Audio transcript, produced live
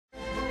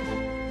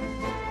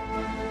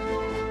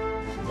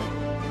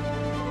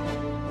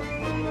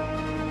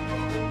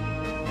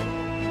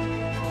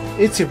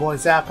It's your boy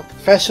Zappa,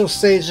 professional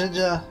stage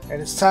ninja,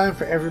 and it's time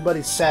for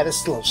everybody's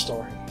saddest love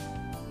story.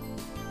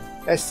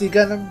 SD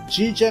Gundam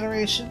G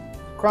Generation,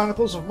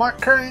 Chronicles of Mark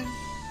Curran,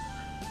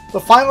 the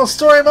final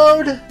story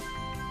mode,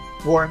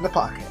 War in the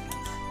Pocket.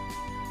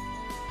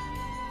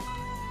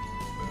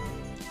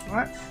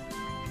 Alright.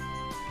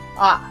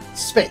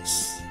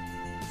 Space.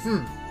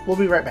 We'll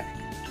be right back.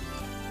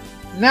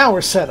 Now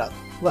we're set up.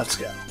 Let's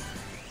go.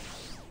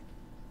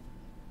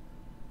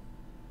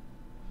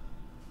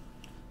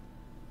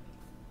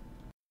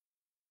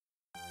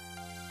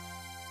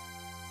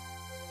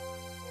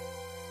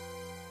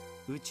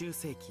宇宙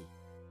世紀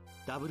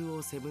0079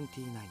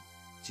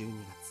 12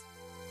月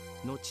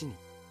後に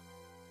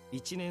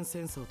一年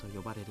戦争と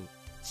呼ばれる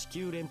地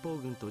球連邦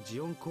軍とジ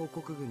オン公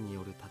国軍に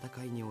よる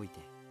戦いにおいて、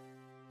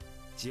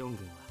ジオン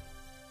軍は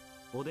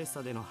オデッ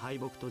サでの敗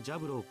北とジャ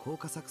ブロー降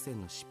下作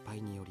戦の失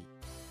敗により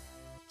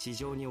地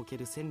上におけ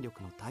る戦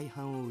力の大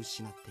半を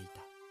失ってい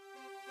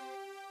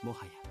た。も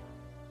はや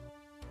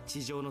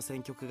地上の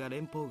戦局が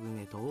連邦軍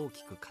へと大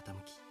きく傾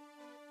き、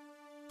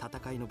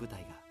戦いの舞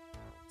台が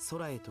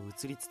空へと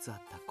移りつつあ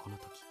ったこの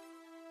時、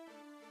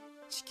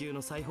地球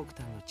の最北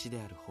端の地で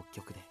ある北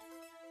極で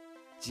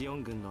ジオ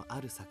ン軍の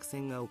ある作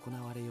戦が行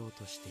われよう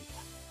としてい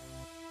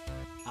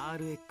た。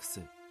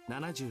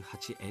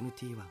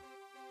 RX78NT1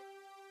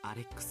 ア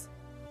レックス、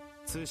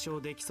通称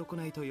出来損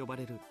ないと呼ば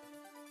れる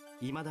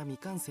未だ未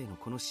完成の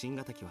この新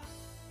型機は、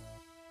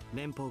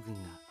連邦軍が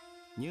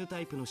ニュー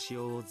タイプの使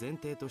用を前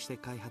提として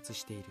開発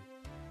している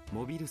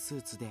モビルス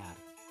ーツである。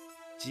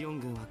ジオン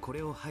軍はこ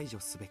れを排除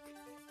すべく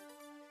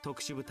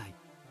特殊部隊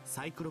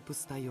サイクロプ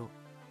ス隊を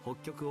北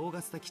極オー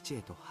ガスタ基地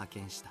へと派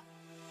遣した。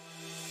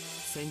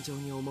戦場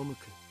に赴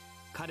く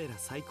彼ら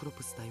サイクロ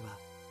プス隊は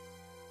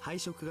敗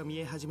色が見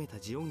え始めた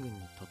ジオン軍に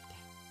とって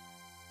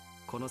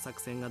この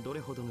作戦がどれ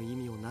ほどの意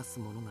味をな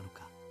すものなの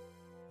か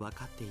分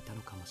かっていた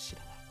のかもし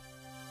れ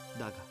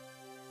ない。だが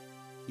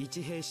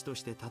一兵士と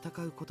して戦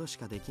うことし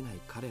かできない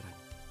彼らに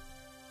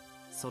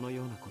その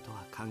ようなこと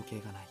は関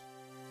係がない。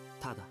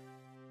ただ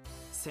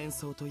戦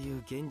争とい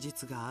う現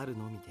実がある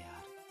のみで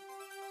ある。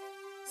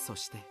そ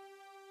して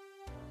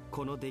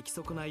この出来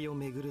損ないを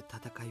めぐる戦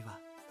いは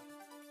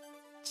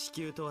地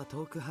球とは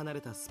遠く離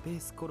れたスペ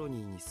ースコロ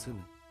ニーに住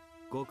む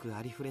ごく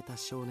ありふれた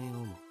少年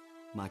をも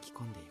巻き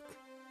込んでゆく。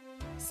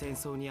戦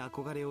争に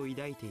憧れを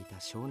抱いていた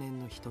少年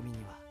の瞳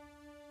には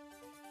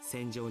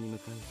戦場に向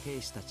かう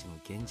兵士たちの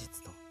現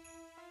実と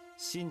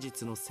真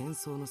実の戦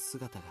争の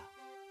姿が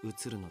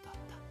映るのだっ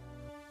た。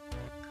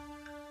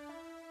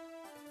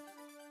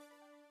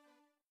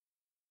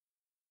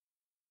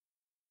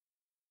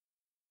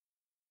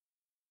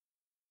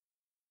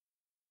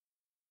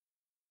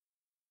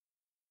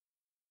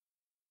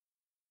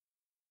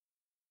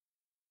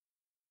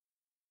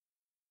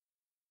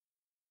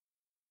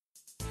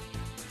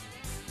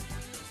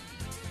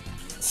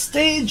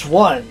Stage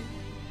 1.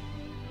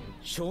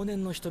 少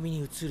年の瞳に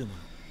映るもの。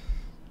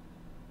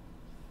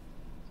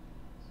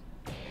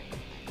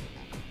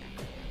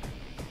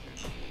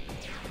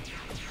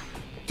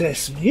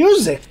This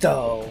music,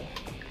 though.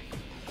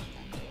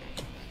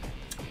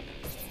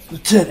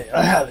 Lieutenant,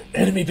 I have it.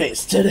 Enemy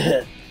base, dead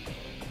ahead.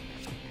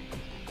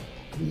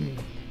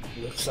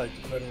 Looks like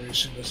the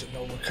Federation doesn't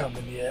know we're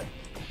coming yet.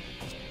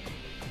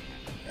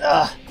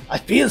 I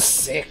feel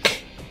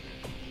sick.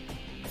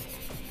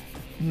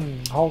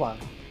 Hold on.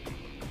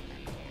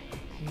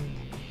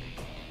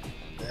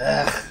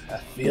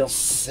 I feel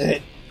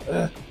sick.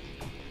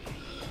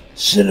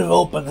 Should have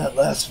opened that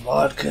last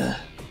vodka.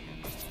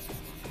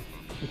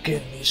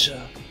 Again,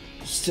 Misha.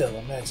 Still,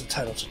 a man's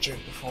entitled to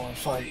drink before a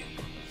fight.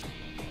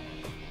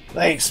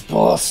 Thanks,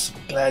 boss.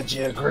 Glad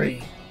you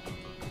agree.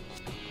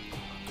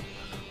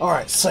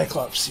 Alright,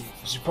 Cyclops suit.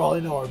 As you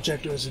probably know, our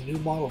objective is a new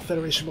model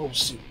Federation mobile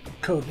suit.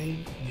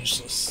 Codename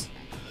Useless.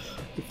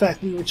 The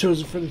fact we were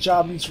chosen for the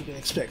job means we can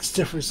expect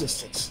stiff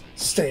resistance.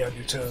 Stay on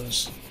your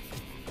toes.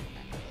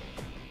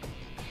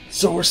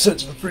 So we're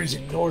sent to the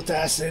freezing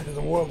north-ass end of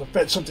the world to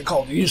fetch something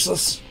called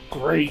Useless?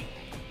 Great.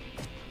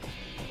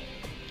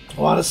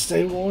 Want to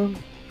stay warm?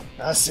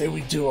 I say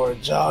we do our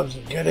jobs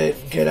and get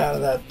out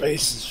of that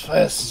base as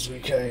fast as we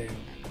can.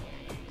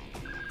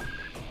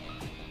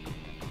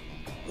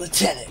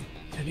 Lieutenant,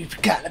 have you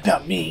forgotten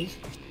about me?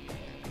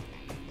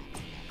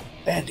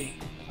 Andy,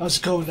 how's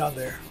it going down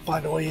there?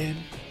 Find a way in?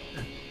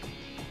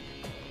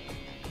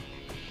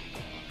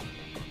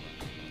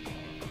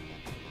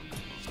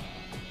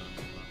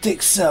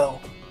 Think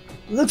so.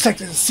 It looks like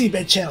there's a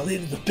seabed channel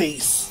leading to the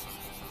base.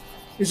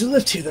 There's a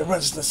lift here that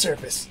runs to the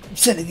surface. I'm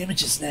sending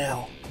images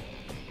now.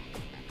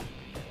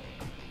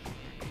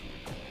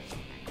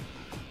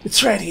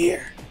 It's right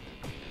here.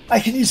 I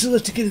can use the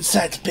lift to get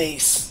inside the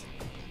base.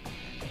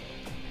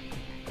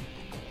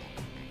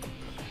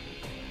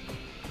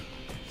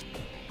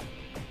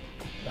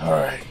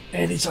 Alright,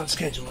 Andy's on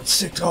schedule. Let's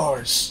stick to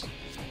ours.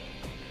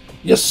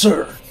 Yes,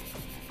 sir.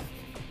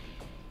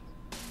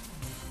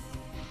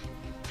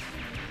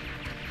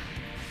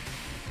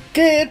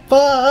 Get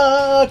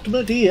fucked,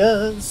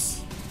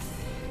 Matthias!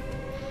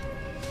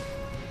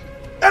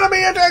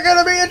 Enemy attack!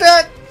 Enemy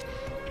attack!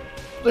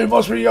 They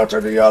must be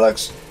after the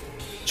Alex.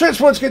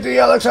 Transports, get the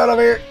Alex out of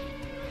here.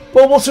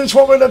 Mobile suits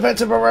form a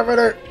defensive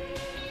perimeter.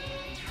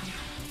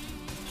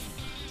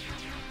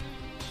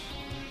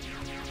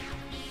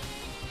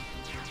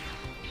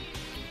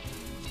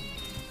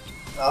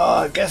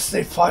 I guess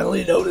they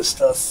finally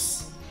noticed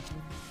us.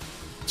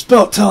 It's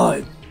about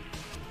time.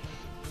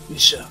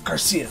 Misha,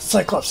 Garcia,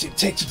 Cyclops team,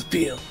 take to the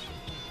field.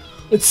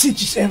 Let's teach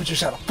these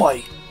amateurs how to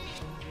fight.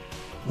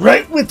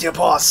 Right with you,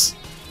 boss.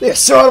 They're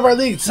so out of our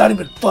league, it's not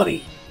even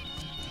funny.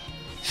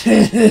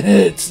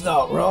 It's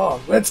not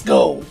wrong. Let's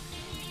go.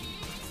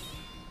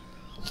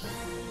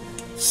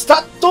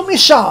 Stato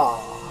Misha.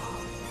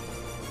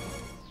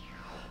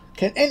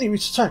 Can Andy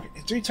reach the target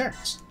in 3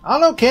 turns? I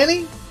don't know, can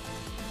he?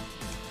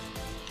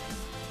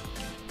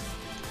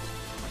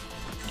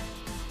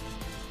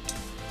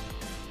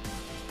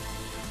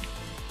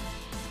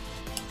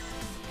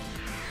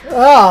 Oh,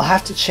 I'll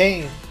have to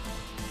chain.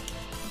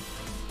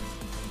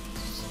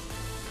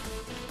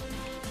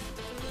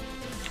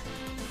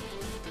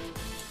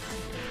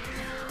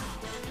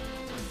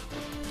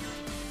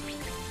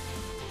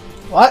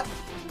 What?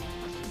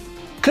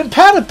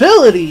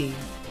 Compatibility!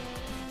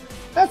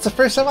 That's the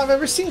first time I've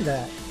ever seen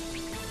that.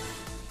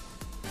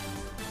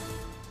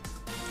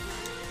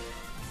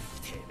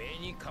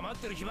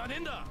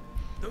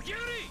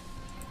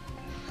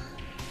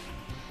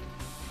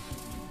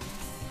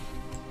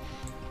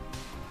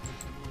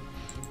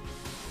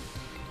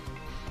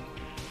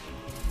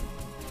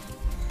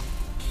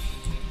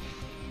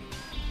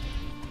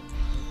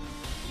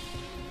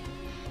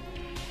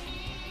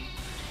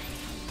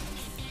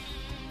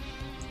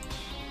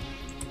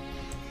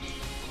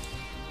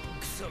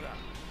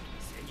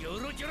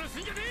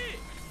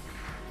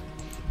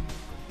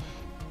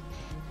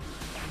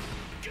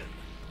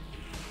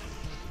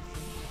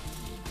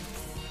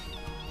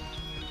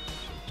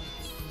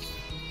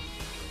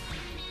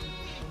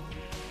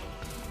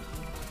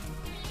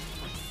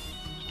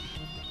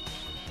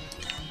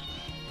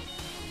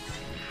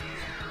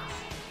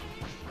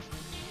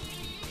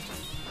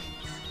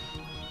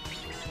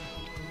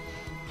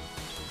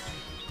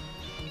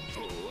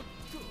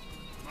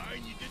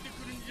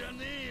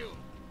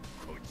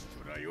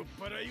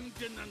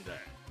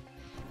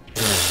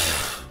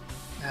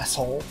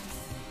 Asshole.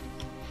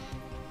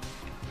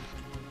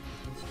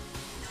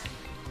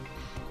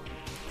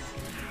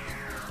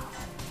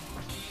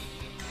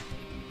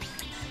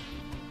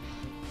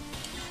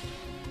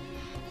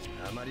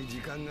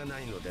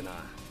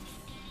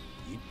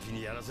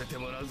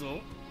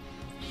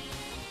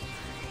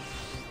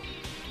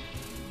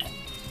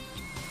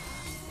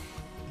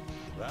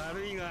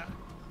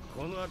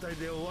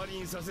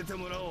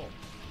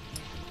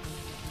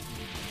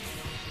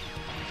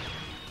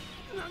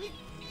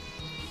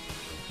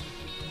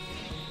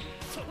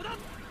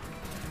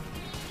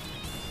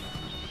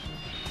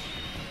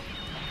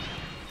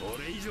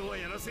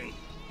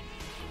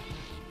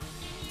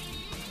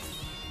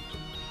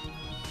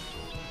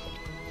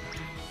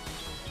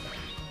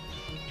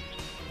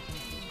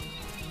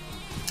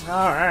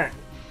 Alright.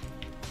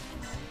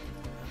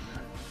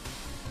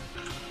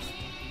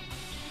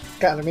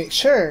 Gotta make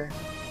sure,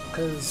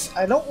 because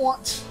I don't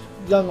want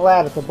young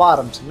lad at the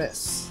bottom to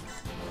miss.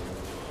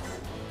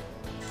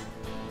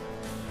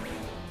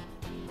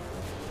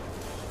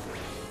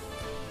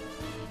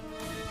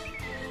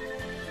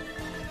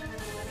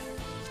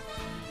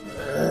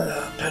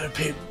 Better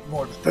be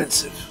more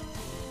defensive.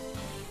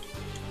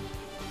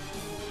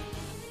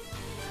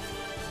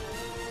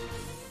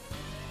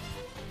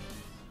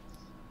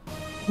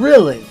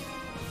 Really?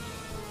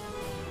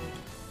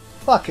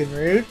 Fucking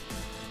rude.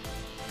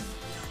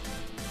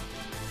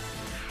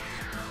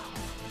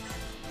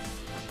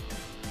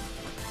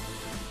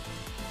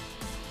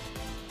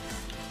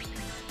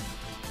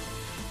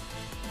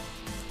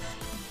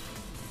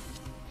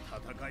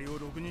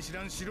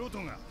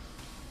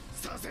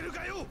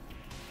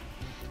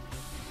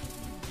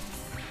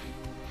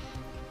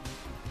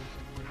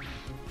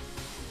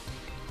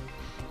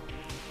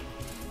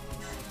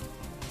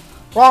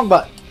 Wrong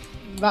button.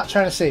 Not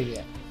trying to save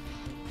yet.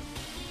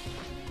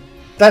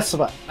 That's the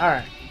button.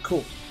 Alright,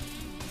 cool.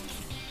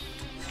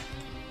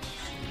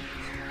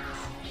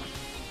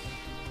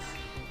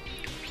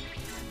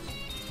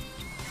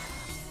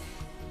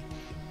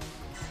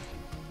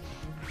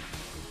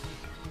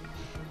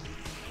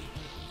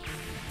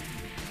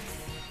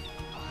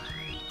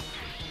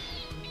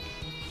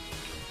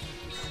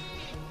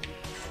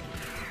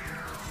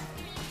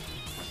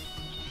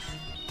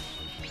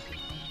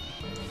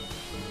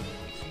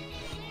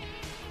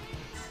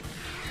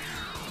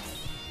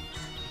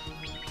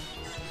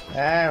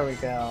 There we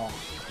go.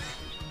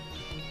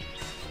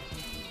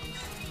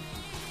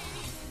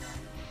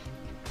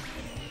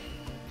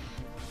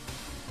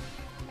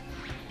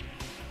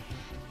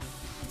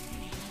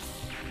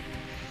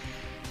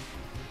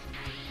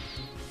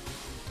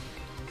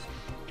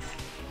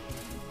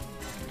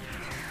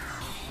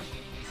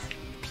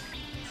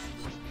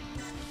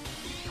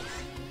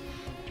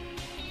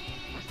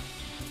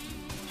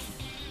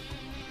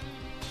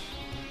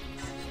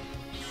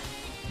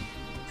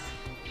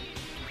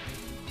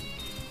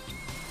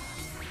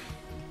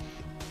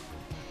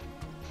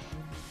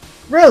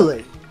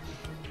 Really?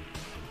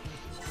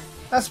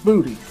 That's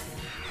booty.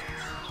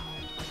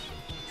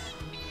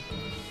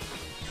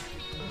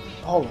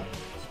 Hold on.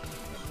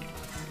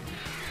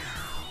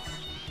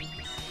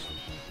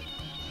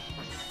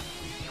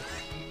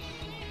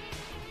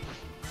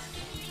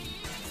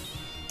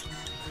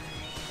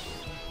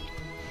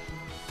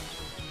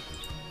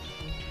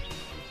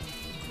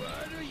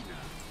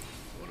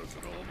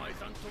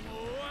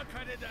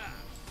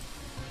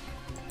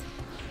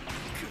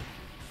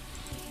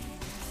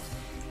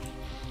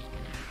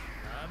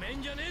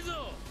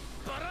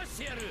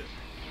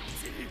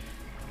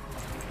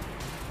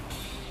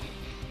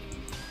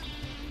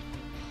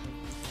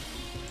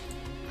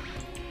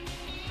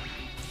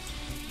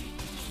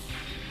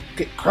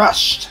 Get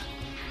crushed.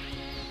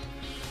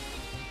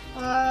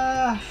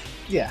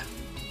 Yeah.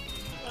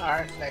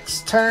 Alright,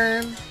 next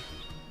turn.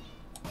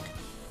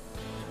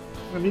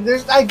 I mean,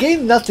 I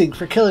gained nothing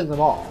for killing them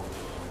all.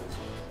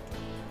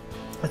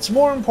 It's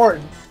more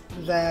important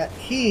that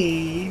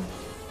he...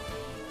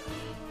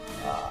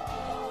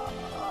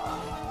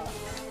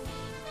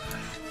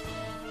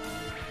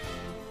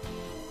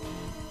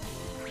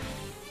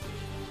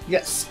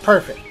 yes,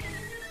 perfect.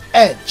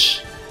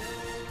 Edge.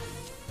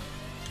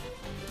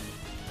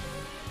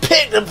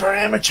 Pick them for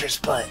amateurs,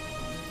 but...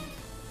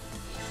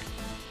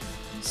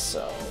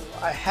 So,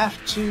 I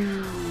have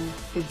to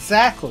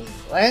exactly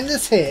land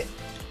this hit.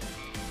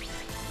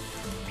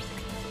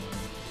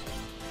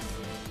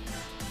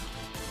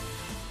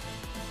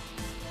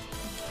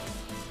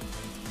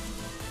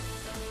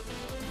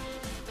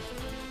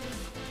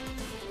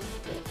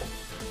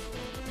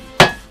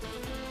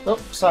 Oh,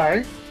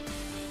 sorry.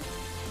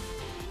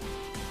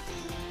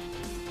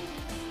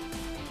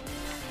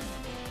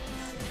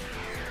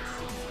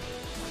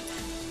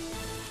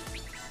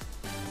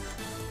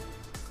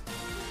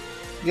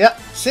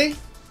 Yep, see?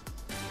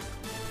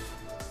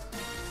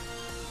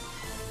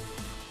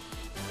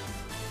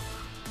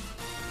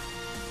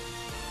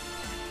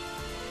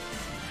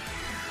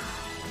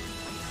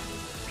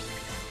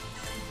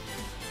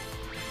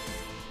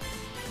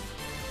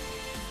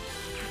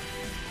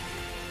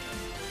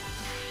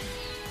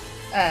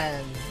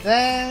 And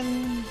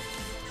then...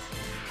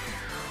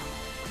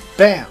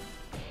 bam!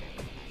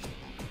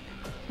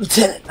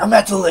 Lieutenant, I'm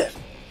at the lift.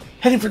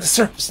 Heading for the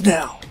surface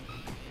now.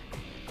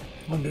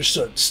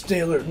 Understood. Stay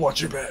alert and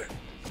watch your back.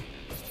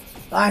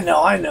 I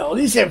know.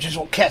 These amateurs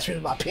won't catch me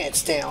with my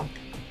pants down.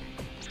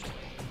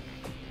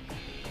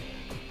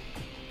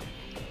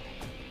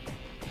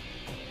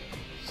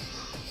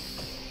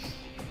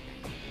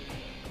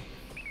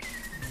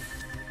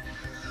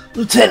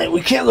 Lieutenant,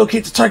 we can't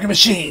locate the target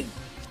machine.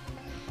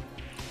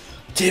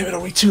 Damn it,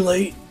 are we too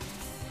late?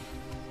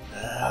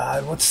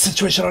 What's the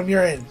situation on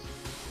your end?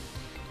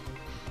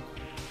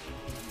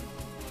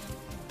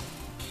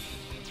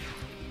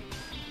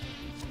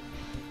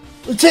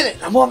 Lieutenant,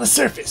 I'm on the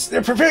surface.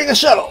 They're preparing a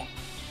shuttle.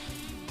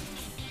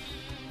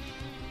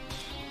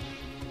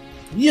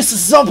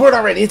 Eustace is on board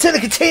already. It's in a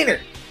container.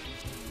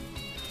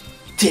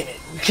 Damn it,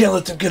 we can't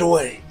let them get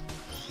away.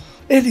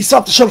 Andy,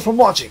 stop the shuttle from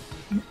launching.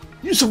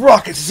 Use of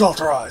rockets is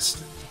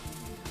authorized.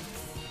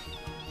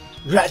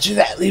 Roger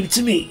that. Leave it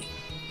to me.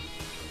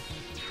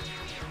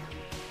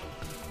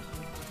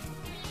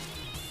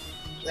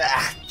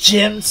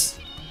 Gyms.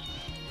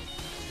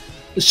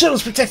 The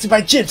shuttle's protected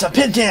by gyms. I'm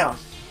pinned down.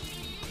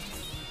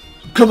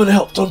 I'm coming to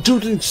help. Don't do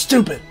anything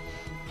stupid.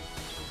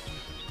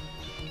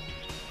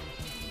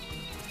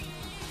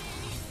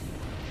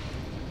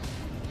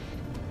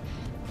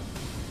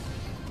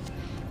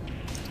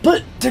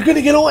 But they're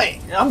gonna get away.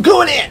 I'm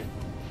going in.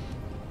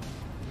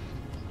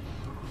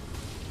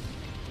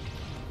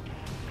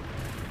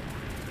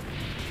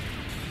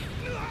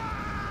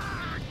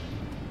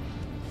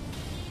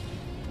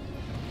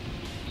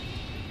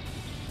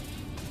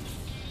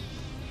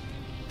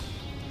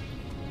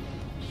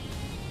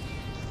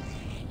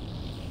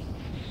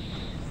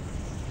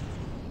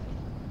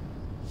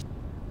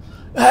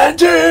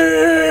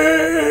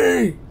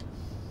 Andy!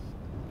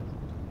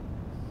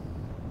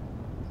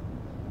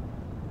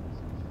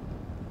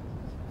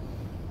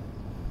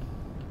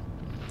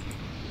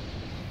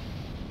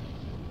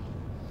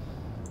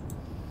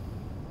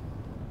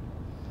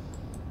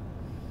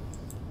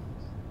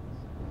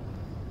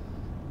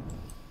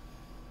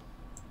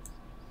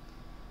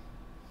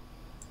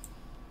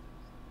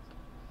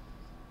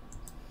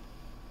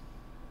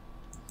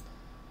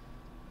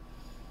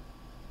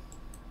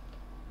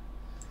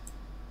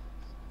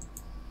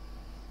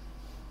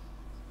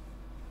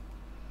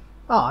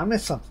 Oh, I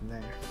missed something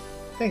there.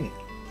 Dang it.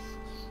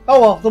 Oh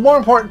well, the more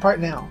important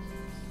part now.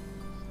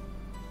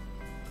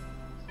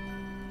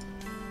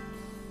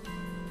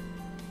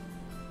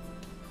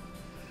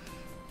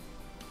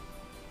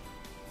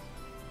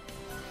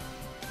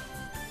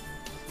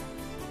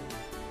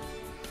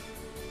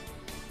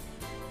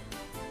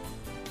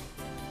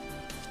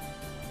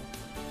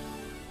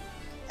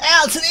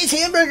 Ow, today's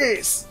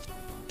hamburgers!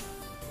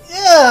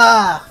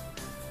 Yeah!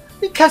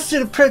 We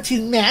custard a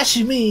protein mash,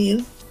 you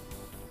mean?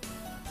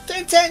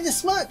 Third time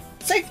this month.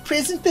 It's like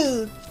prison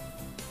food.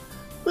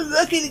 We're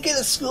lucky to get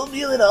a school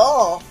meal at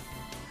all.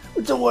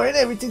 But don't worry,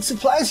 everything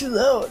supplies are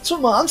low. That's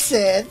what Mom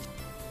said.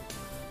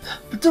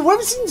 But the war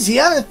between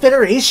ZEON and the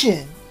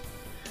Federation.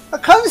 Our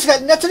colony's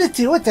got nothing to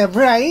do with them,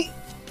 right?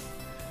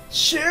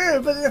 Sure,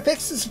 but it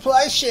affects the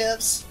supply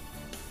ships.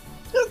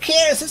 Who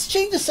cares? Let's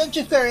change the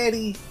subject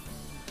already.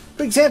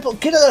 For example,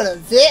 get a load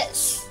of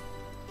this.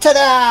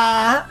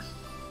 Ta-da!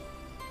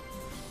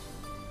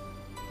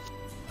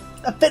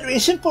 A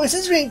Federation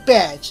Forces rank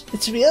badge.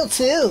 It's real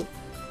too.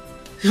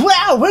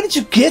 Wow, where did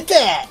you get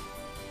that?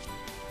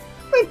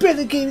 My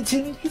brother gave it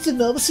to me. He's a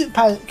mobile suit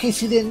pilot, in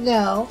case you didn't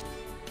know.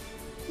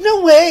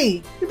 No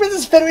way! Your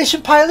brother's a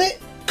Federation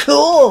pilot?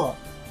 Cool!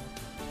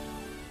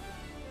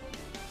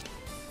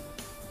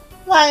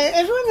 Why,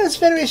 everyone knows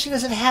Federation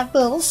doesn't have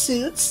mobile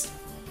suits.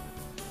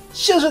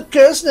 Shows what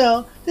girls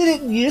know. They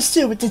didn't used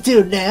to, but they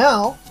do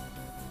now.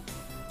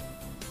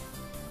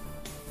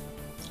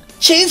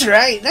 Shane's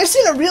right, and I've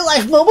seen a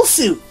real-life mobile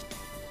suit.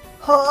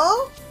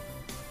 Huh?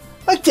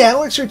 My dad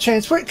works for a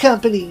transport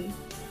company.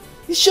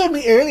 He showed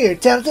me earlier,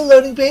 down at the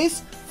loading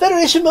base,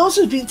 Federation mobile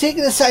suit was being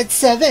taken to Site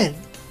 7.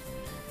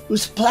 It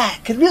was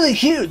black and really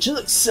huge. It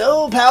looked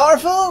so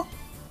powerful.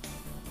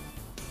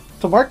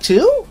 The Mark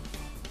II?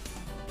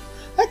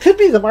 That could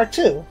be the Mark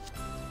II.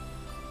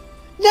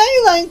 Now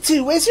you're lying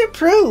too. Where's your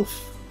proof?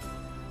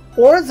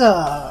 Or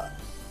the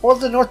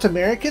North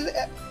American,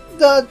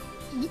 the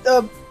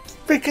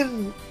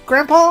freaking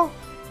grandpa?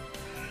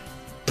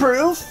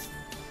 Proof?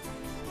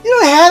 You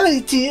don't have any,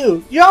 do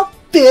you? You're all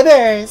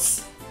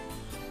bitters.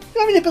 You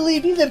want me to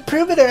believe you? Then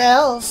prove it or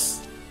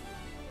else.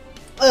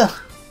 Ugh.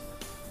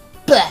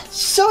 Bah,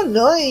 so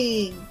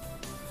annoying.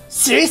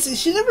 Seriously,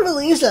 she never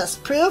believes us.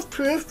 Proof,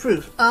 proof,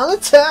 proof. All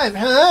the time,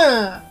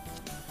 huh?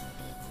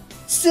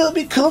 Still, it'd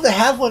be cool to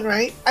have one,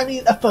 right? I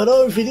mean, a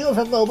photo or video of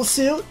a mobile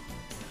suit.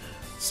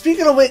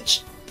 Speaking of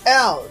which,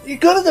 Al, you're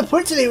going to the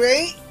port today,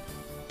 right?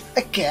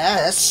 I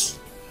guess.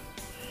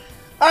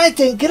 Alright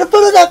then, get a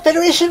photo of that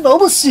Federation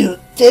mobile suit.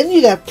 Then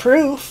you'd have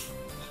proof.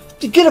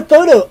 To get a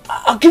photo,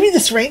 I'll give you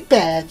this rank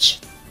badge.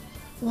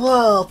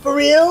 Whoa, for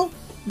real?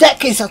 In that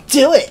case, I'll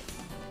do it.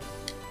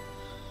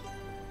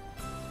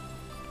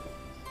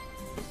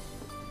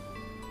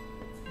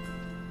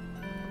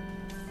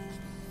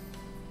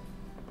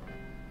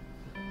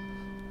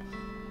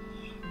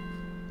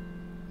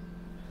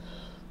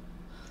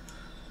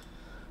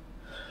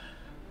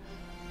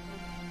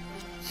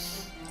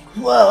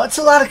 Whoa, that's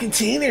a lot of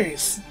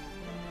containers.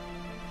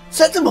 Is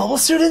that the mobile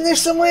suit in there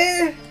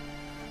somewhere?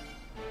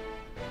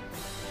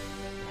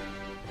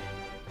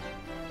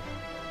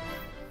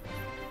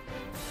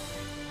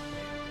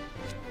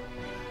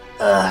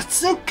 It's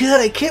so good,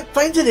 I can't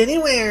find it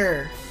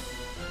anywhere.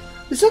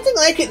 There's nothing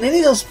like it in any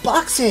of those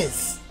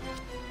boxes.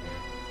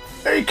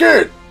 Hey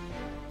kid!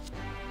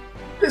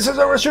 This is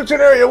a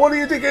restricted area, what do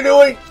you think you're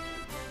doing?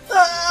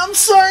 I'm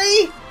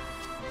sorry.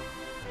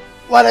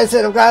 What I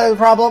said, I've got a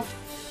problem.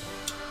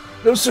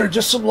 No sir,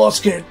 just some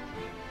lost kid.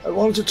 I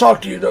wanted to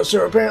talk to you though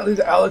sir, apparently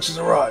the Alex has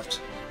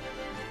arrived.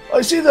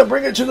 I see them,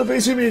 bring it to the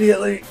base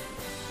immediately.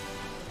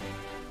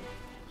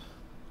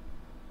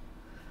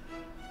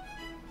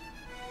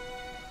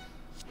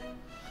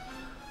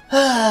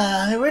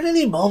 There weren't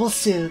any mobile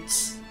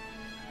suits.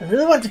 I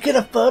really want to get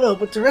a photo,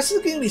 but the rest of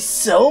the game will be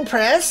so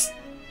impressed.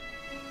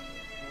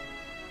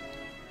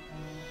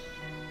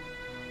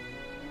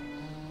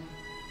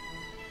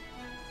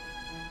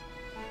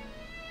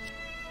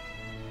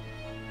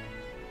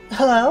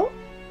 Hello?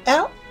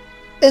 Al?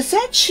 Is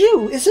that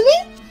you, isn't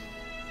it?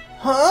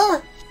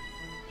 Huh?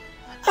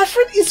 I'm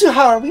from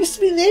Izuhara. We used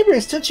to be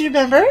neighbors, don't you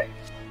remember?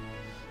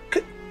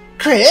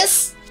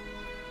 Chris?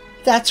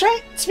 That's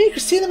right. It's me,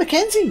 Christina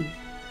Mackenzie.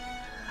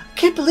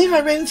 I can't believe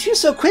I ran into you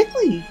so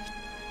quickly.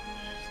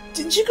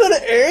 Didn't you go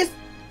to Earth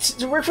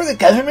to work for the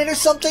government or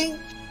something?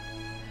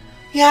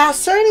 Yeah,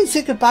 sorry I didn't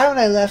say goodbye when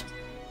I left.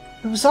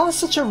 It was all in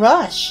such a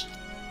rush.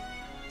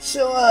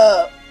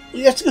 So,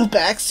 we have to go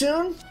back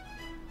soon?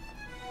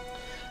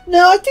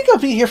 No, I think I'll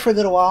be here for a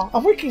little while.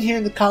 I'm working here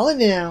in the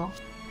colony now.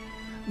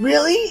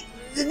 Really?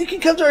 Then you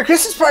can come to our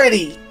Christmas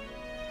party.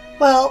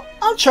 Well,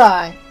 I'll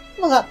try.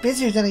 I'm a lot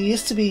busier than I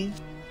used to be.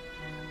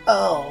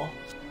 Oh.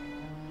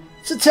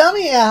 So tell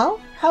me, Al,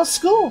 how's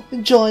school?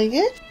 Enjoying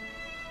it?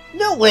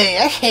 No way,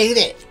 I hate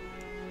it.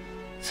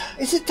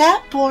 Is it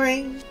that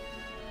boring?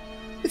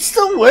 It's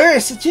the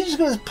worst. The teachers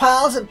go with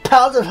piles and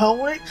piles of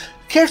homework.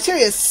 The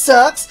cafeteria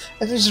sucks,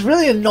 and there's a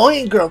really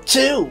annoying girl,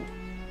 too.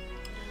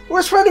 The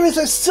worst part of it is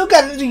I've still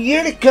got another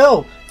year to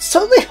go. It's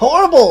totally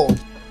horrible.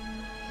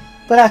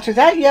 But after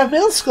that, you have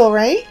middle school,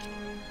 right?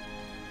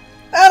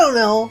 I don't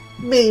know.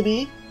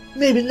 Maybe.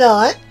 Maybe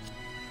not.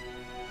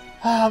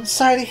 Oh, I'm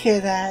sorry to hear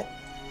that.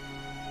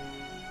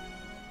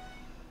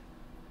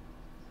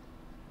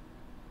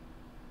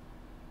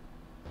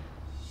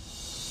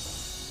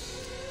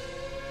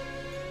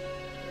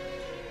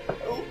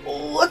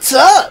 What's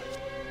up?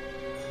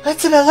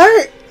 That's an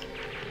alert.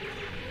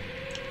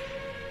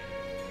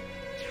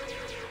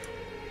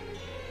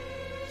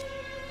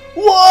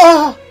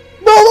 Whoa!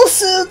 Mobile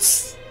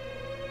suits!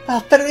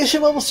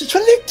 Federation mobile suits,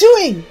 what are they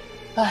doing?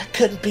 It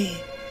couldn't be.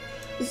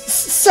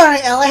 Sorry,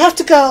 Al, I have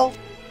to go.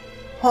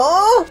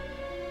 Huh?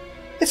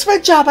 It's my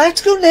job. I have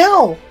to go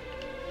now.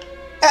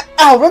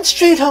 Al, run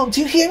straight home.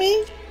 Do you hear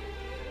me?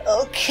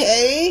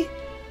 Okay.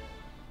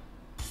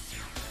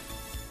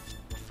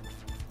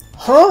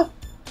 Huh?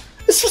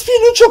 This supposed to be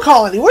a neutral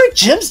colony. What are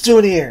Jim's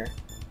doing here?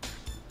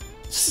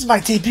 This is my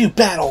debut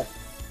battle.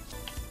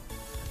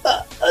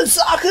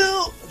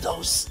 Zaku!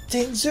 Those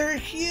things are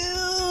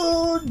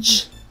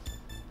huge!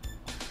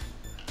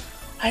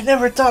 I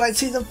never thought I'd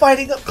see them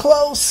fighting up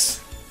close.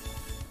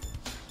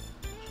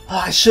 Oh,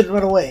 I shouldn't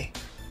run away.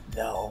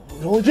 No,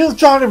 we'd only be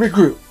withdrawn to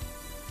regroup.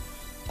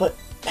 But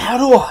how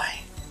do I?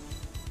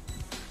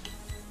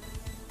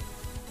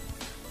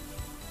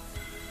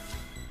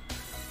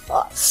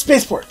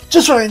 Spaceport,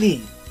 just what I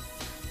need.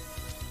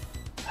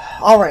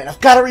 Alright, I've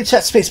got to reach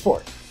that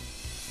spaceport.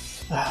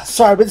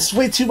 Sorry, but this is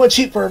way too much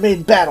heat for a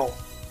main battle.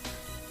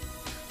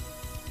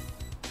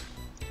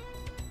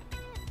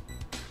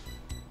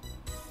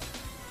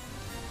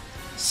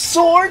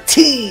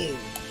 Sortie!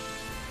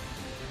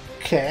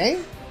 Okay.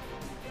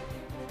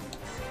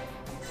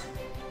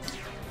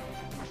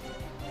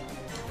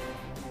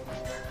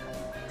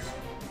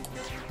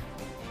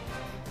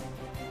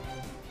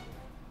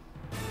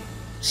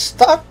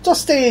 Stop the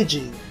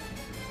staging.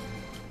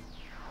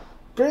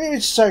 Brady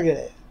reach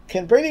target.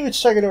 Can Brady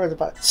reach target over the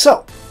button?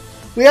 So,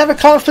 we have a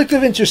conflict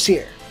of interest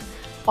here.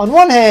 On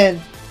one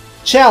hand,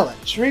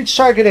 challenge, reach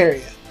target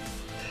area.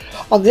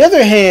 On the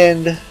other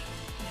hand,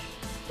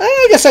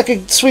 I guess I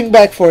could swing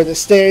back for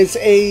this. There's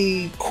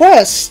a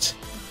quest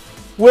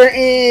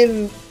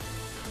wherein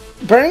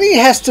Bernie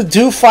has to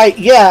do fight,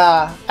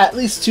 yeah, at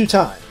least 2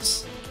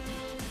 times.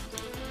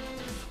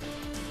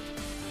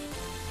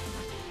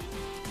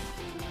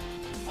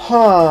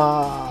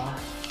 Huh.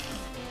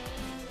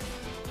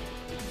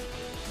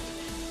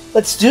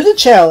 Let's do the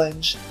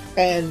challenge,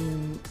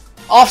 and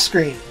off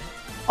screen,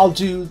 I'll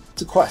do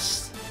the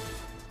quest.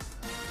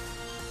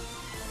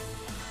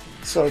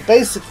 So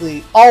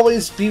basically,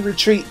 always be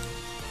retreat.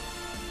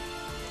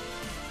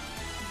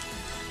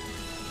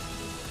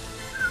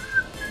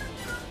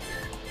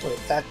 Wait,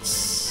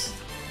 that's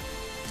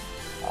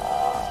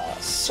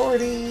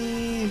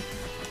sortie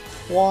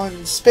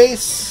 1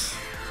 space.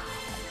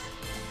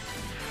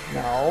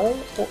 No,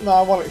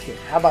 I want it here.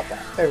 How about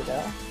that? There we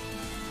go.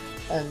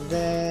 And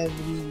then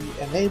we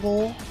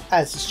enable,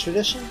 as is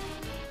tradition.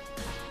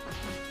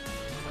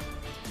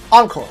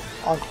 Encore,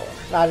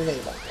 not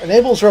enable.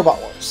 Enables Robot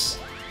Wars.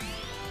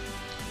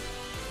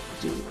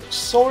 Do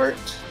sort.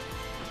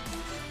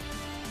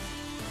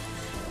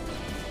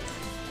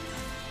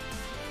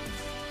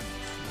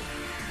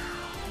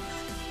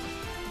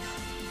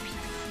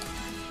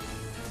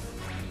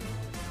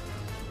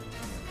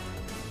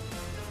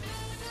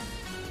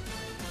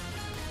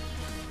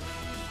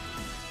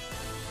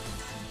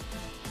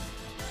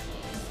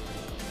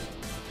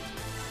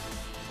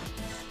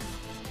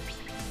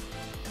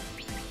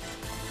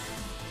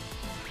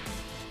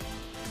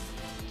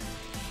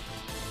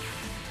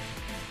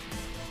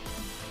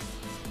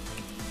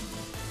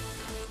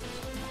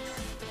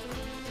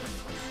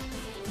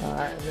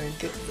 Alright, I'm going to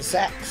get the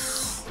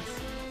sax.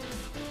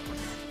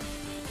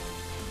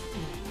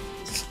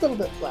 It's a little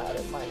bit loud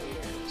in my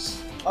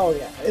ears. Oh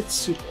yeah, it's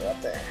super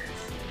up there.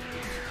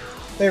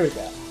 There we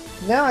go.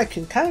 Now I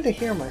can kind of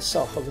hear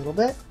myself a little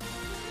bit.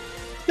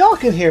 Y'all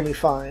can hear me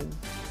fine,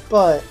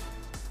 but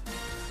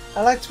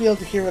I like to be able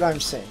to hear what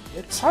I'm saying.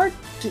 It's hard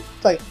to,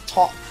 like,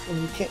 talk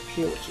when you can't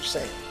hear what you're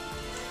saying.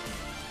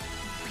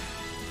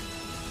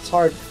 It's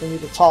hard for me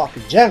to talk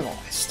in general.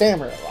 I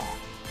stammer a lot.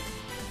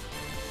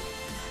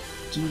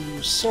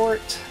 Do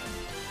sort.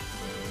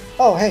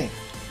 Oh, hey.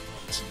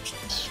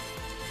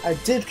 I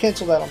did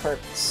cancel that on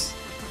purpose.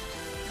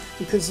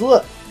 Because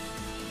look.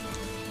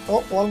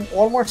 Oh,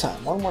 one more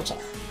time. One more time.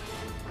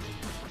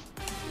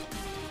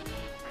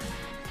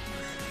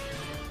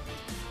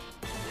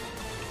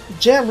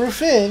 Jam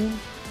roof in.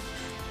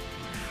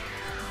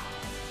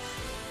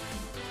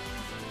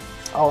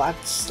 Oh,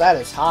 that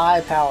is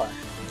high power.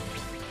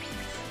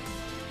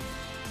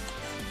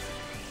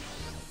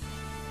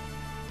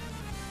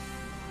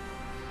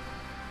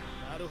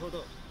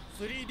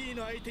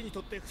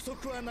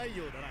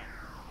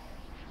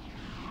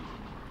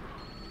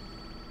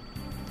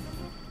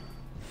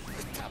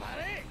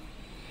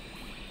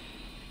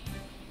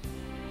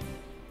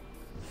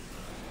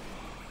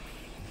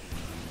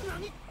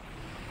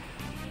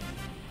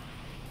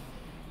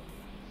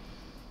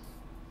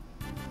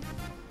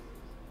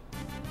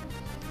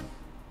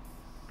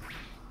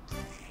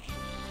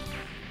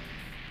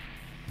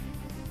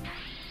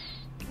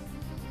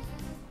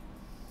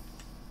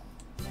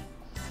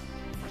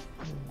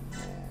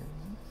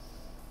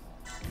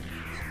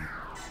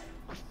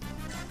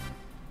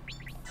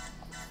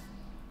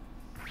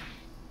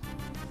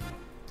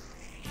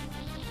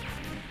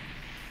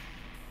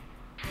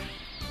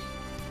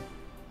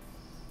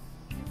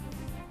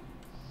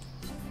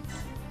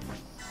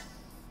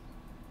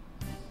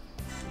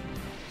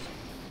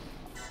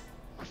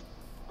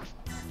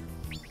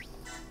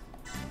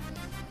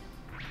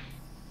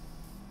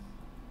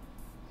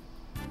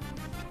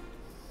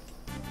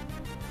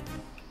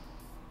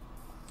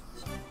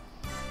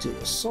 do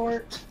a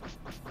sort.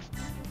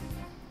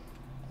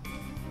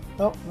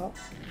 Oh, no.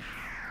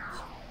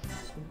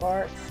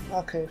 Bart.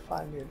 Okay,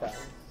 fine, you're done.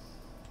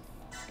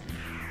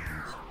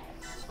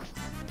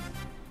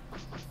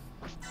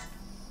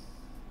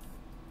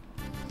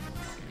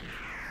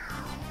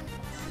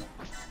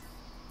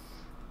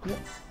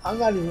 I'm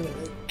not even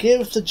going to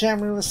give the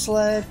jammer the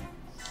sled.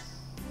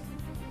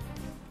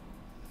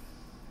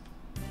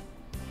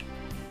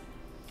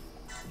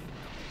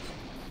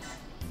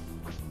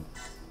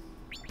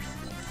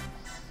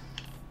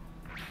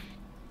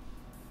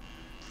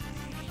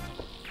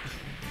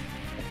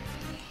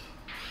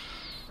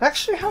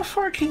 Actually, how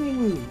far can you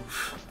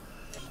move?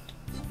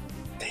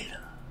 Data.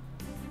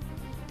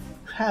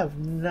 You have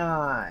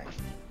 9.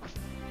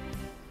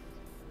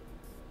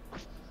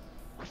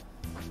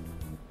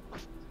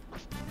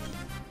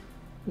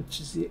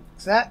 Which is the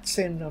exact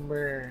same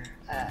number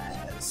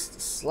as the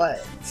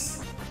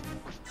sleds.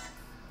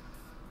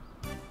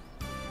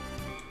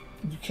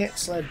 You can't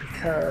sled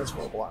because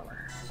we're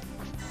warmer.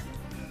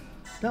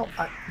 No,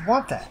 I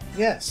want that.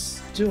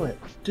 Yes, do it.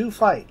 Do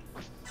fight.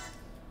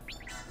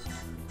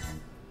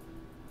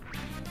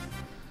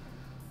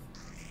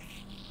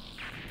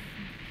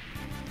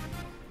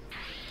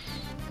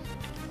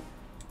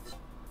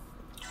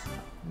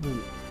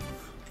 Move.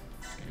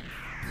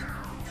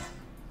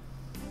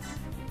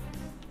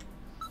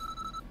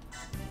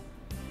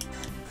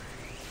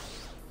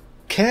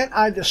 Can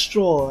I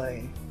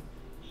destroy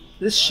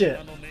this ship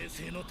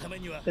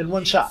in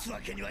one shot?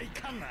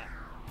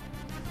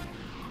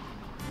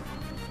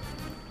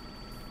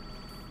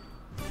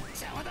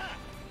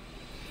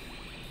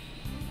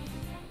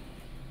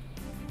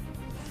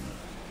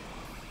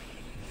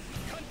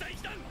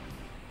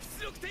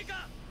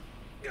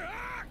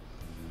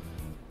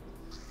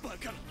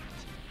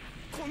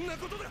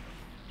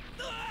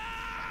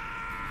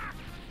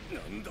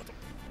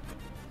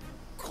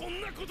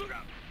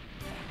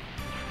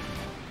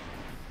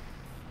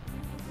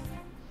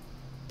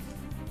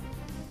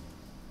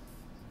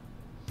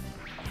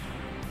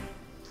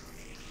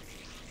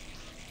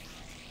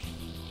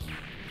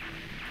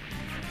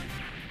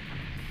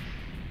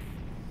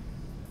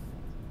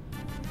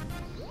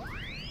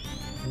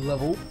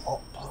 Level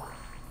up.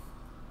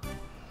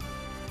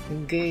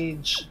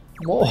 Engage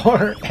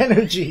more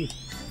energy.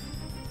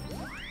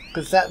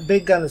 Because that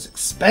big gun is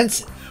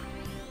expensive.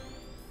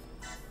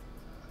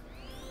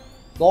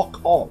 Lock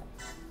all.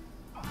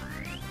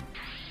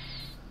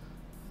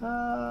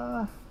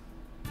 Yeah.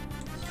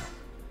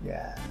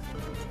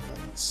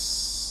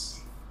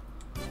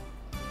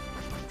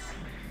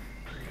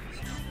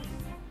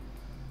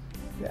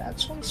 Yeah,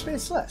 it's one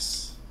space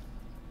less.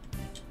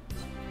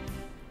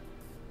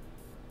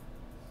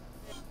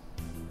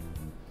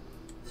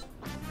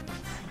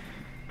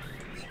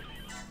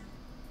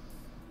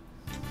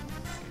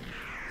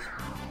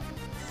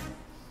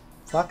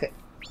 Fuck it.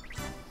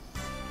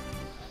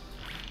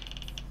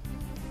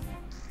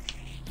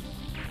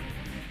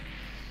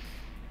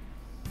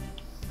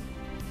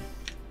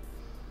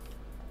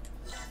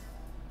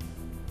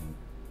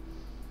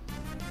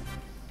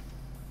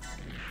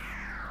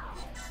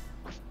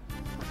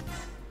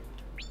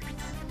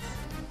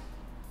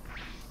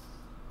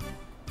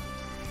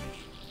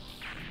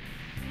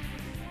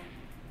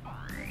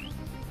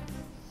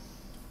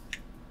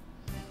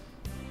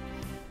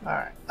 All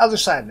right, other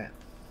side now.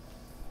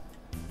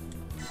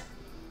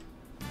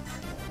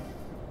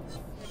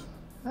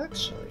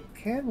 Actually,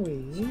 can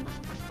we?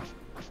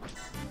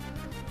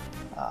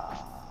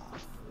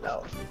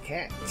 No, we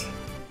can't.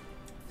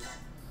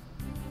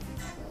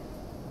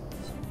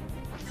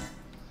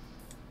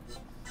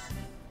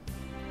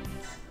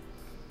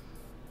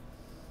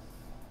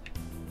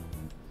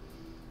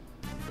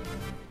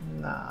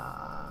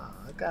 Nah,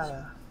 I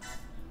gotta.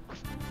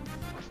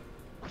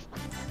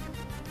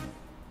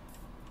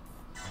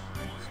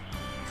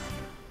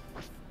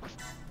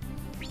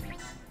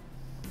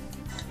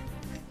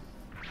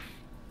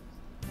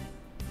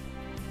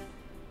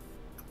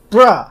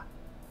 Bruh!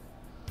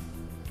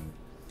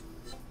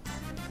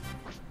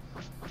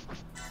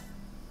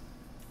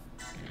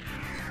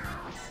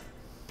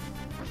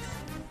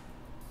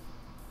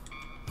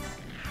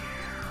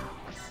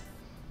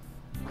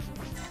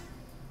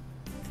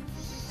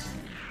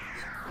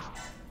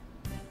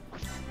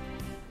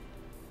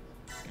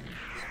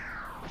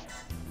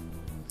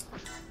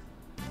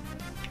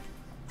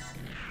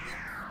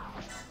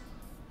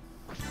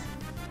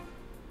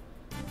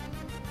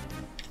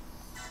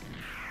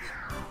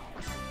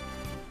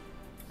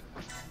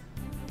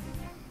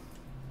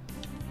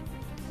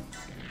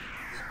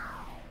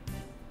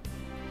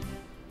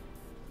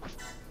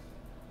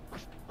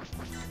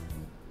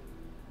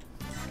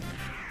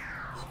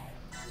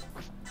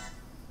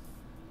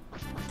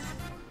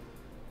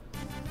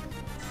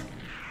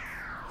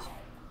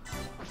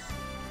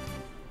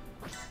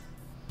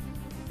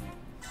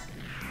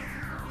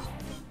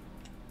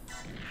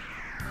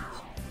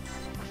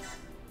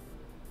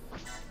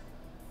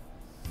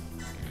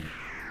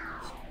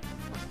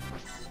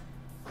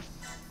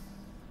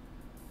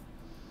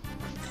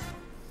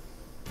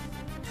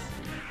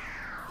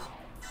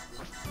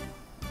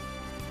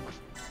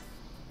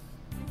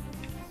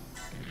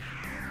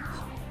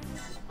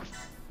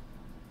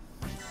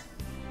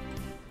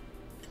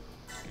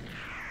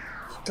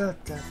 Da,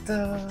 da,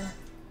 da.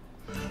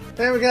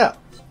 There we go.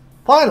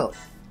 Finally,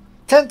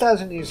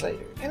 10,000 years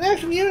later.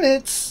 Inactive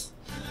units!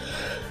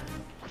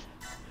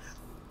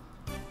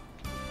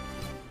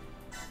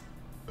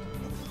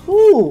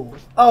 Ooh!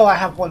 Oh, I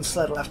have one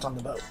sled left on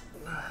the boat.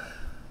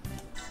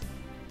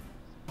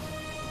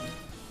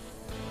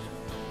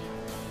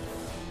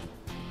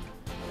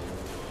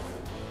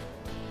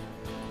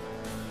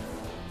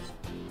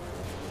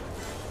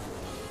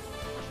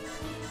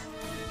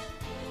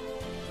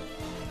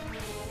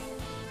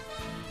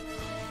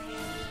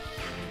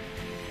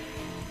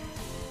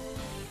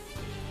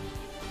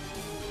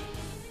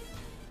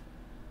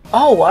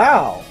 Oh,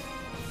 wow!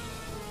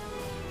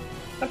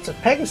 That's a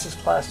Pegasus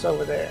class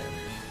over there.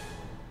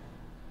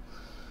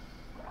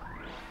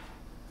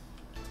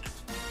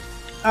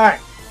 Alright.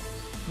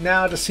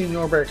 Now to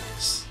Senior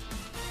Burgess.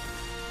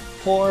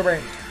 Poor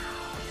brain.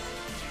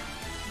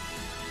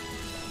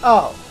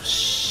 Oh,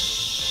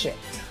 shit.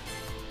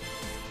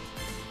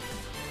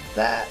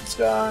 That's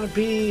gonna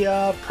be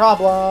a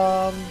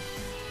problem.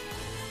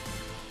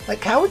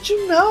 Like, how would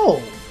you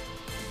know?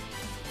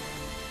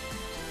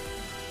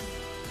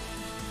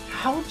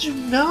 How would you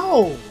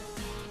know?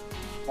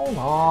 Hold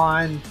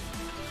on.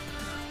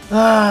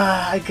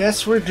 I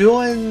guess we're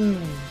doing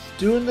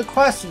the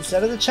quest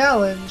instead of the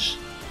challenge.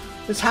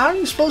 Because how are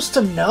you supposed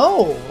to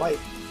know? Like,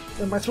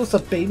 am I supposed to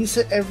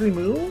babysit every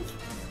move?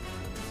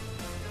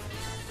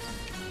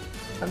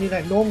 I mean,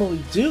 I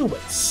normally do,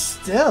 but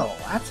still,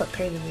 that's a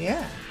pain in the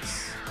ass.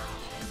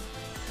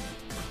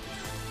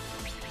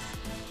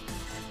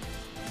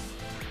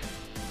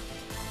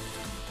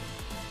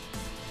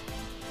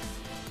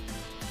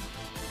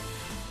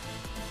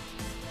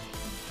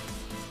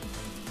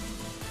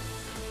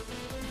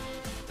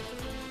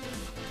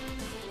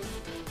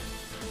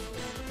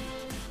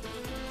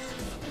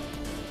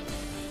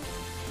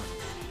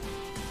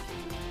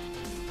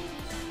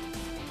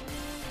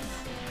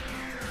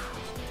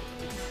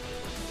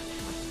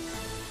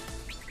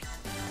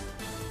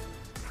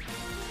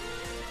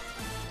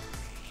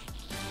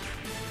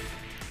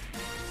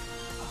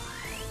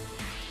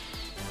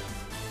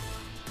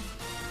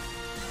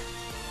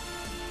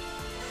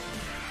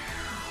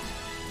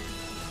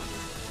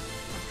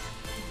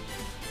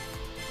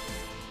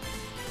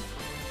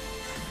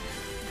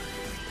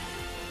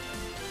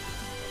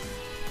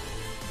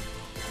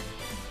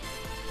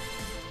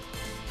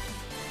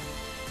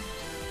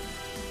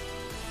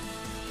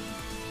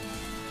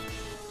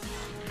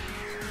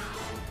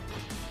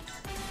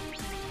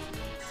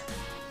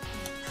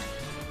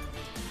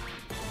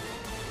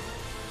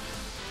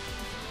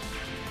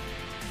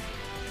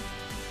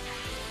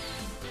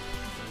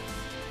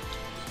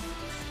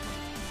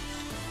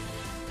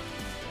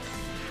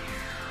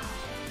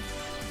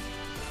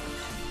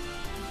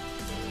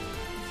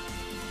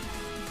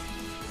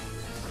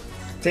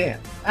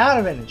 Damn, out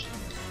of energy.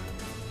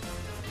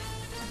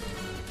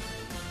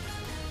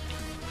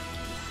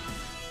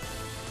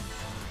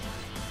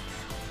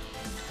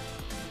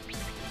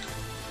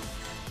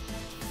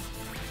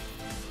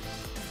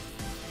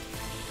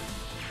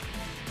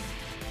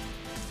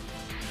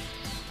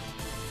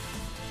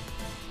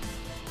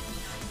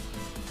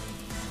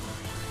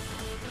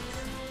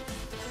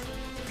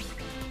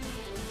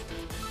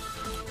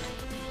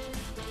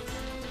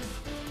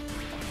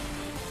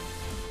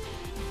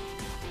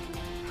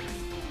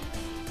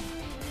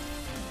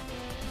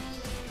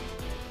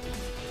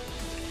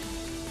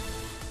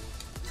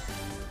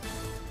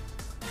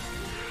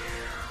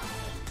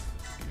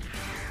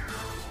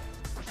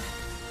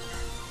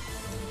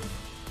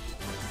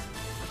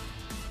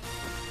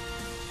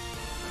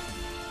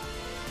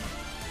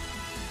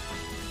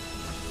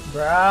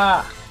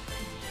 Bruh.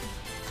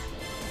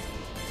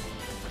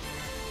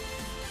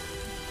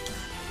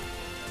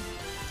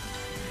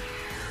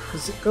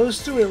 Because it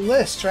goes through a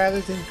list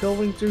rather than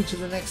going through to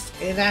the next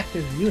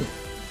inactive unit.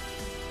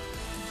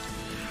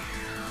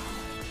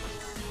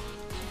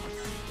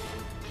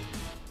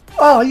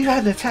 Oh, you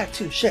had an attack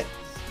too. Shit.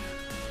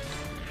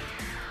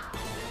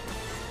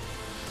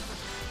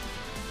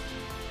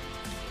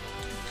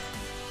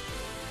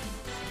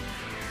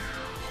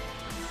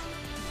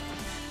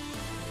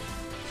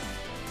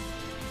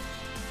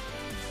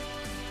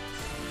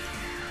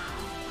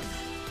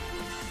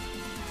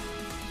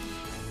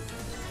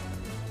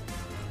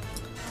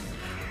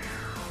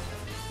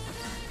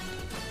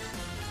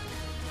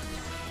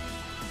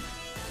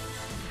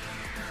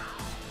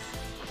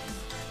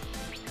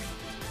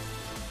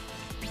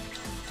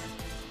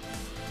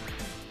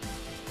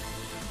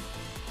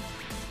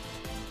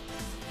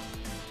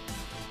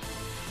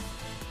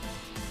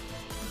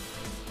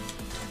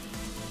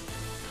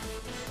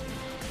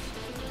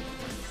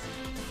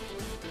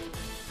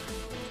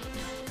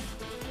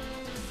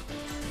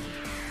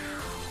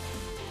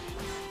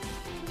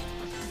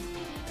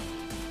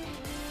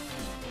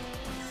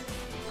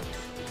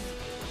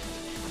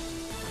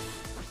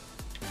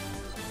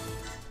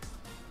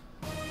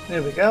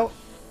 There we go.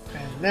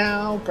 And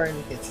now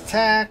Bernie gets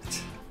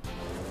attacked.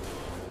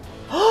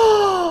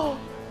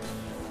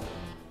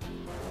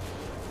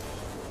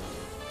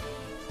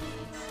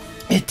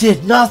 It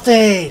did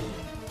nothing!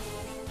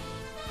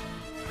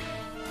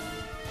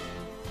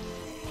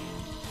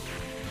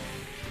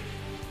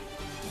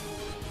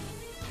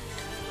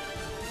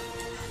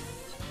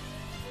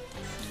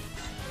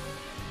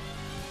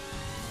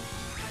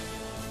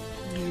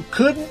 You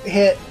couldn't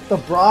hit the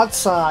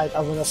broadside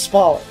of an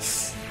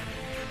Asphalus.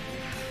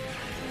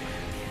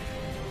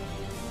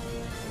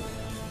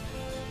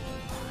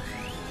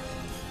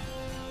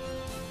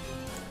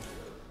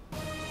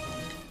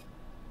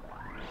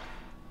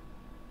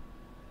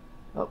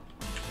 Oh,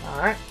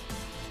 alright.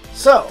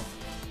 So,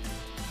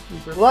 we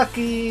were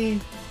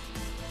lucky.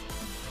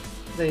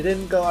 They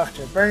didn't go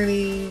after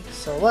Bernie,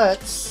 so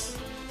let's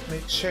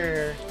make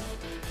sure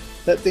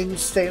that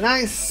things stay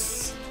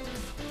nice.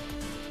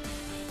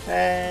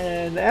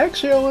 And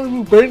actually, I want to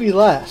move Bernie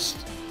last.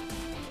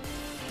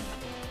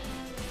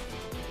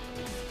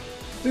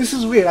 This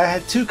is weird. I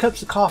had 2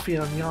 cups of coffee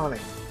and I'm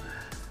yawning.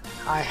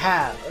 I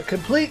have a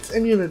complete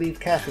immunity to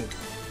caffeine.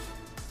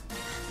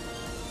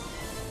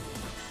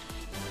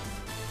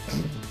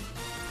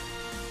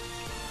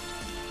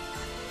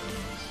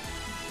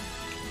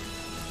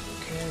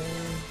 Okay,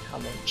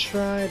 I'm gonna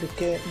try to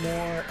get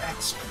more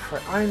XP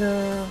for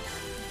Ina.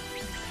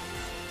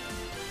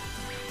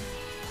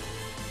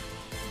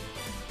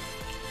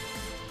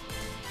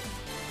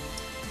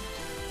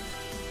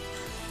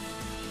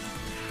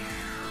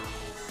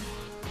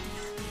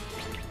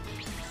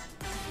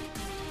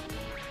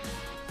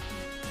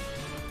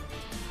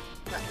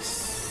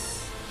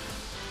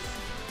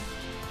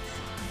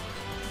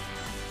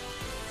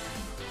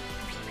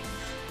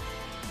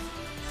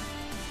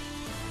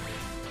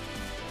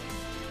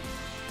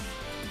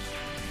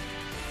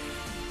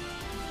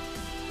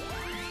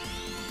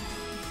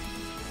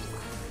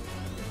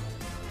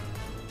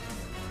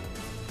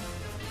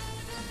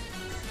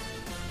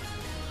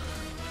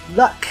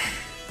 Luck.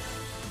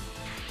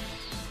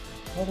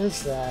 What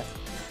is that?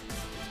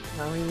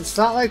 I mean, it's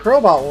not like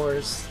Robot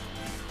Wars.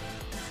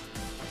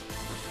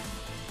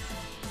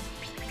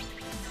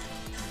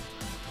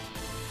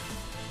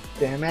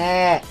 Damn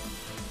it!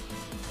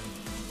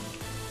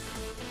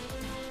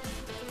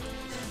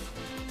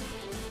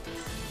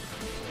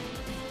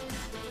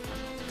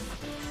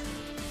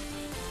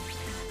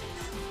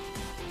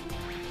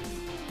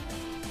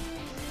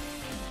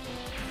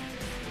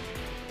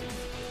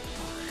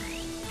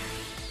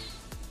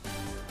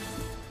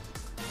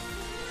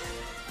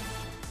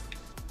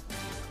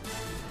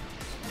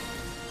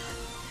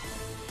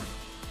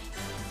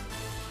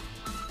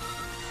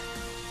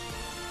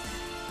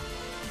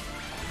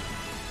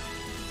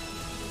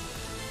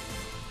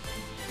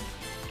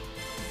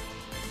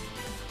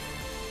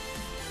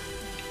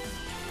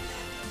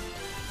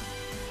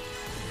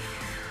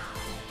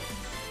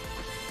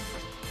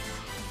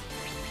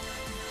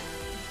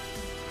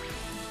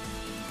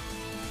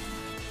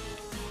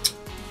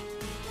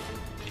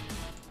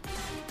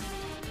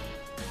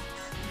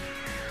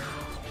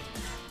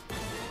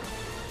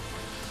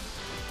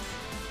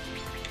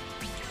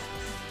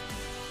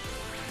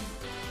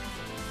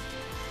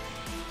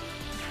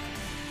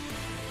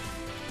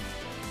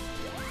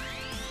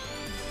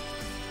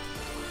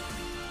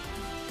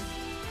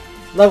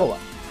 Level up.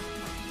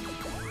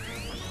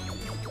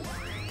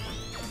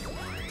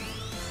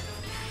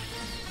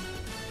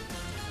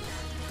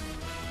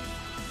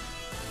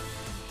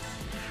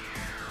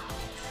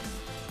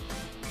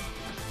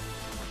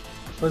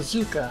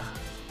 Bazooka.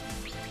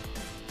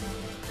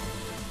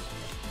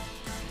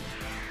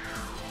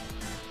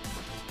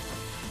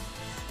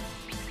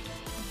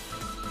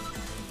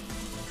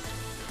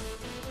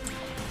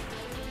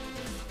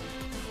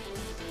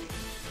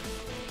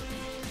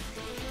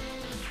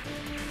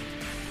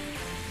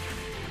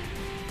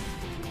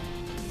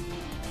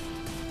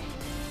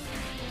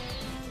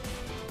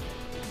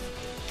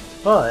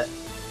 But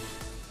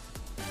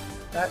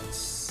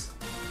that's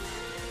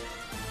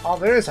all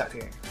there is out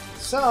here.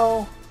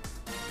 So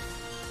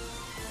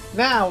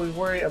now we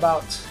worry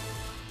about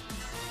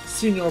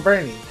Senior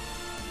Bernie,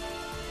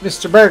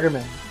 Mr.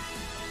 Bergerman.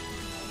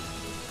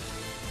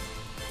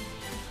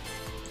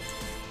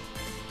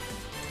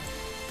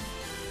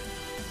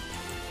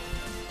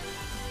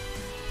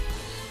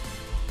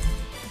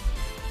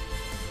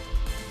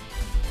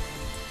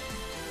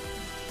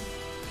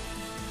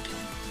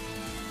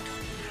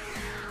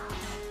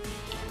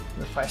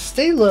 If I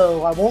stay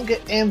low, I won't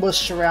get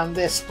ambushed around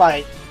this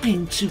by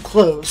being too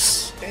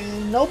close.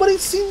 And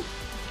nobody's seen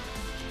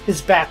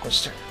his back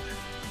was turned.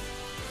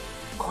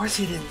 Of course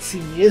he didn't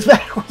see me. His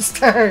back was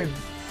turned.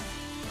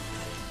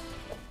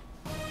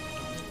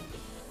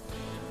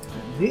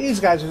 And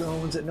these guys are the only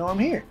ones that know I'm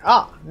here.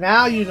 Ah,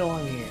 now you know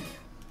I'm here.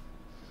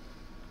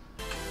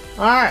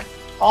 Alright,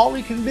 all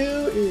we can do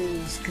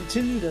is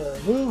continue to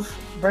move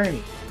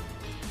Bernie.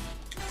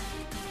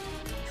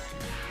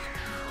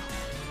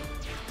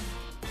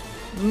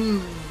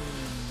 You're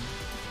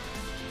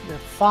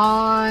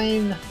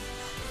fine.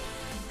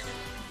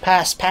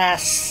 Pass,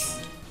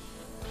 pass.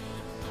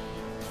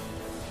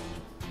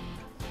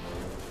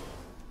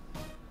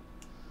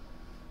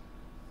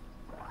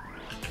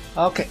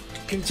 Okay,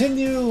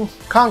 continue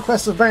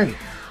Conquest of Bernie.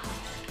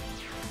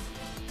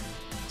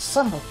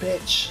 Son of a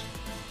bitch.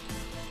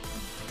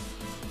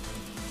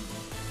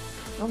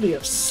 I'll be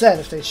upset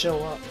if they show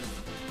up.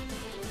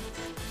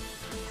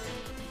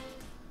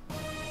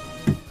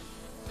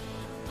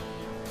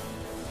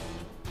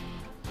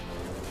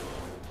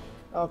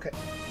 Okay.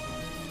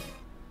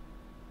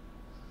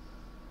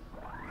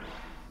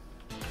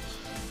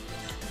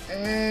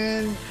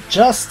 And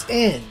just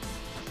in.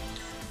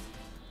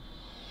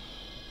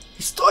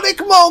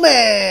 Historic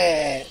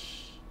moment!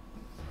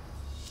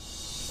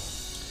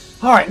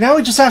 Alright, now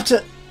we just have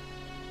to...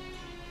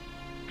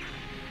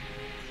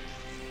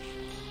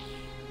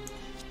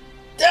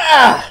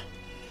 Ah!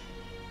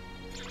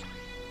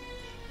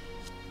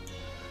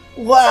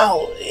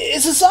 Wow,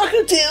 is a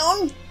soccer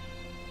town?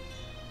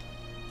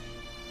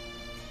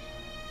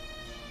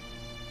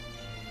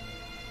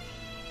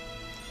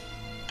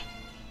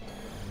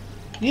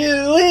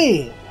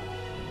 Yui!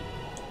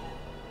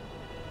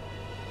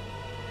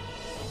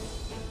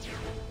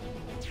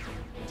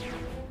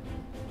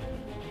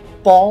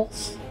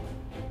 Balls.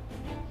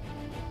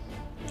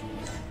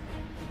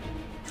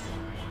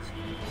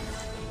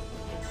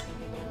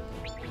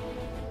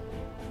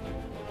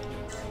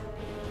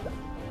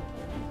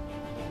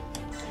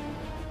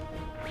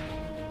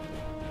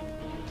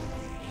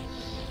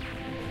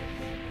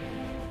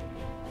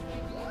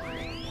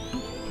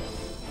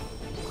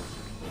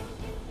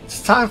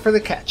 It's time for the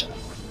catch-up.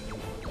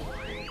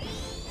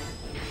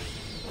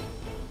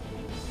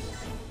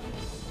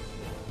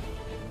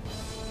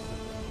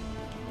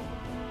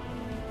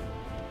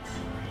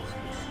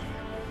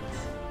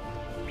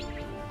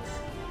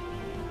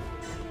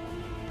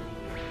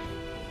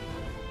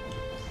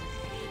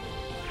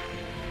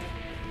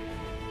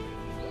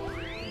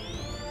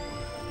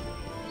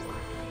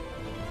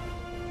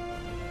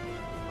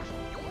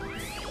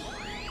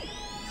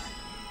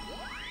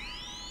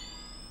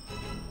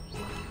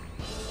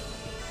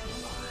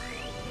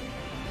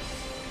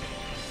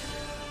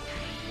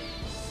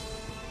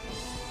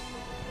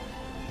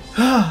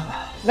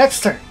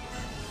 Next turn.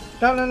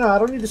 No, I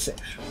don't need to save.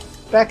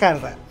 Back out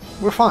of that.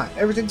 We're fine.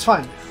 Everything's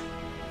fine now.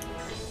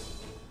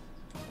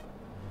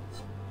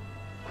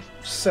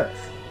 Sir.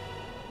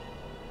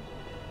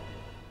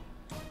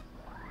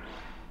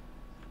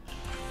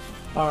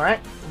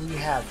 Alright, we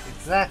have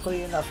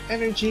exactly enough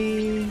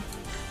energy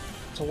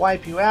to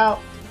wipe you out.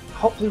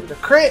 Hopefully with a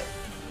crit.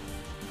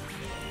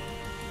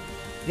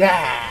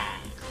 Yeah!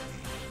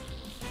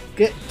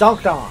 Get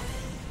dunked on.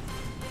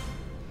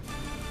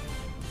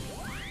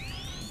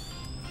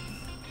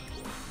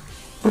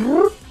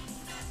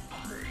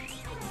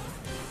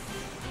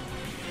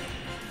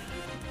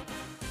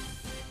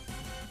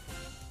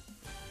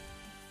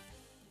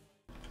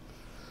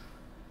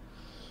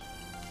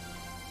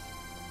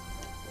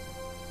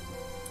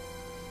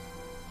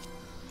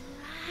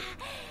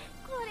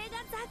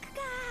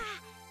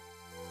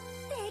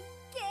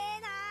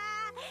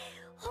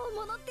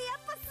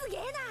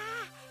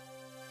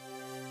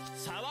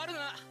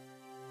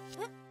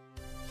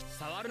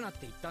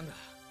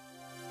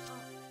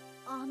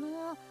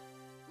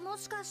も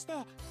しかして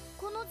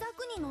このザ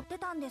クに乗って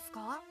たんです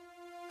か？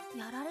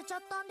やられちゃ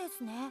ったんで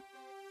すね。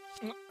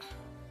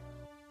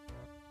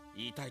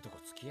言いたいとこ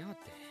つきやがっ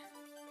て。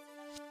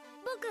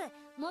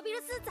僕モビ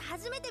ルスーツ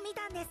初めて見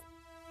たんです。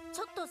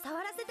ちょっと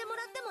触らせても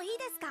らってもいい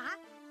ですか？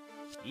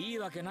いい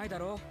わけないだ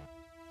ろ。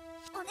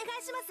お願い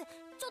します。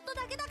ちょっと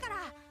だけだから。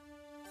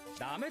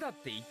ダメだっ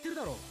て言ってる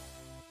だろ。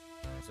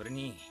それ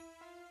に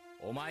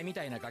お前み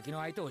たいなガキの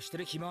相手をして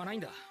る暇はない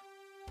んだ。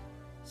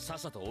さっ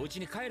さとお家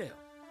に帰れよ。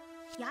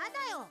やだ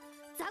よ。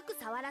ザク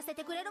触らせ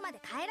てくれるまで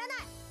帰らない。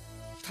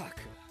た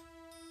く、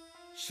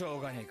しょ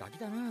うがねえガキ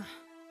だな。好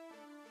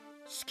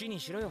きに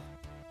しろよ。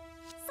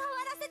触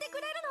らせてく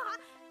れる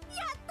の？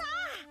やった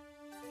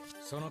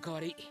ー。その代わ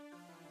り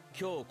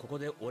今日ここ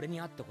で俺に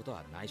会ったこと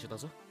は内緒だ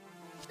ぞ。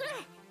うん、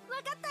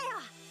分かったよ。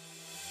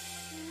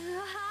う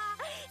わー、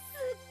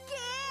すっげー。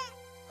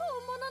本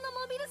物の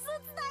モビルスー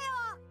ツだよ。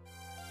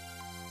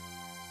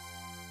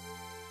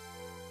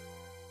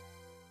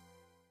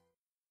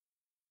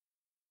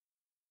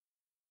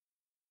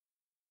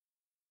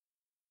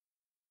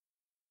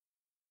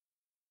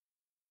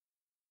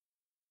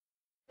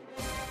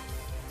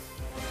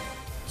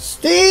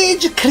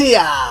Stage clear!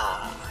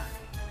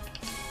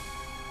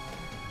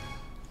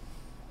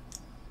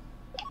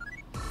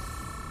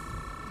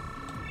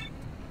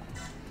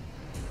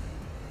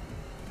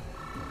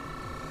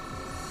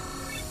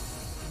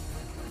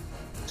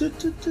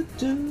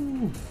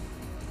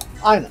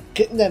 I know,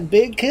 getting them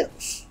big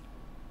kills.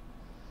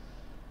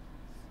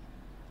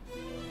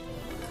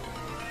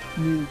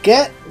 You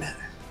get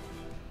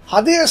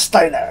Hadir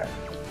Steiner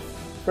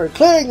for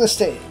clearing the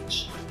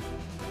stage.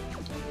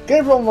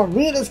 Gabriel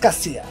Morales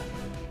Garcia.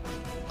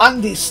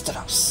 Andy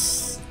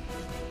Strauss.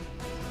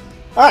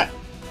 Alright.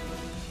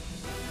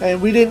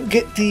 And we didn't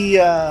get the,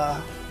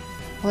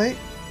 wait.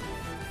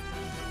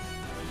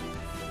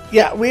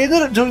 Yeah, we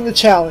ended up doing the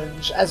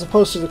challenge as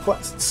opposed to the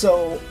quest.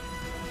 So,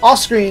 off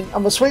screen,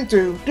 I'm gonna swing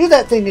through, do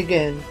that thing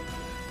again,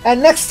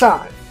 and next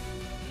time,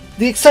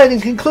 the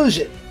exciting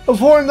conclusion of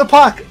War in the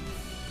Pocket.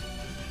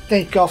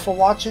 Thank y'all for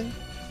watching,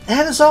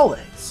 And as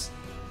always,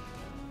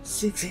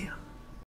 ZEON.